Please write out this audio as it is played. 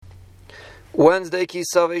Wednesday,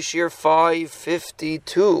 Kisave Shiur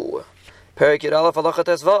 552. Perek Yud Aleph Halacha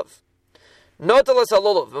Tes Vav. Notelas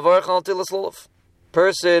halulav, mevarech al natilas lulav.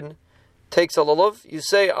 Person takes a lulav, you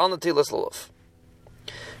say al natilas lulav.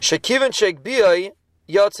 Shekiven shek biyai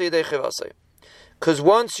yatzei dechivasei. Because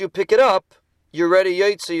once you pick it up, you're ready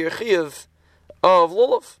yatzei your chiyuv of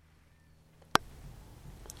lulav.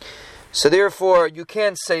 So therefore, you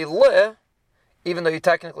can't say le, even though you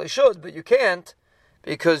technically should, but you can't,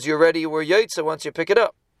 because you're ready where yatzei once you pick it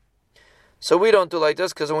up. So we don't do like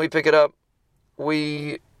this, because when we pick it up,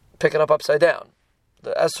 we pick it up upside down.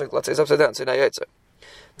 The esrog, let's say, is upside down, so now yatzei.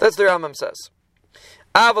 That's the Rambam says.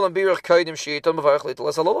 But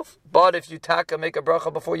if you make a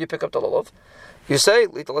bracha before you pick up the lulav, you say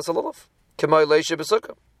litalas lulav. K'may leisha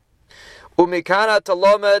b'sukkah. Umikana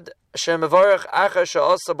talamed shemevarach achar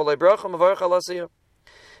she'asa b'lei bracha mevarach alasiyah.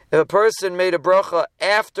 If a person made a bracha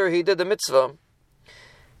after he did the mitzvah,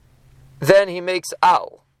 then he makes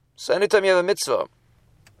al. So anytime you have a mitzvah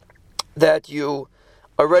that you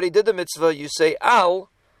already did the mitzvah, you say al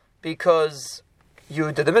because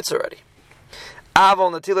you did the mitzvah already.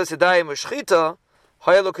 Aval natilas yadayim u'shchita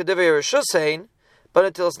hayelu kedivei rishus hein, but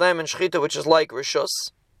natilas yadayim and shchita, which is like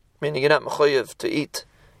rishus, meaning you're not mechuyev to eat,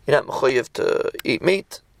 you're not mechuyev to eat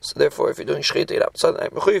meat. So therefore, if you're doing shchita, you're not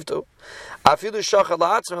mechuyev to. Afilu shachar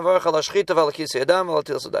la'atzim mevarach al shchita v'al kisei yadam v'al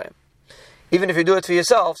natilas yadayim. Even if you do it for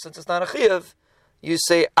yourself, since it's not a chiyuv, you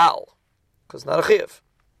say al, because it's not a chiyuv.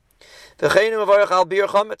 V'cheinu mevarach al bir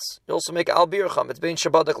chametz. You also make al bir chametz bein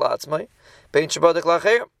shabadik la'atzmai, bein shabadik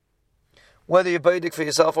la'cheir. Whether you're baidik for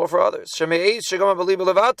yourself or for others. Very interesting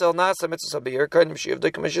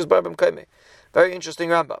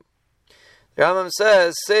Rambam. The Rambam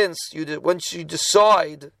says, once you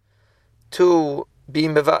decide to be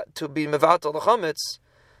mevatel the chametz,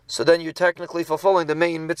 so then you're technically fulfilling the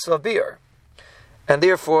main mitzvah of beer, and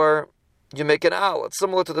therefore you make an al. It's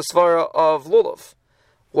similar to the svara of lulav.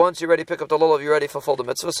 Once you already pick up the lulav, you already fulfill the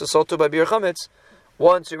mitzvah. So too by beer chametz.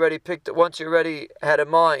 Once you already had in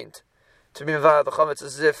mind to be mevatel the chametz,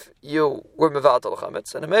 as if you were mevatel the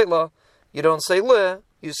chametz, and in Mela, you don't say le,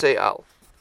 you say al.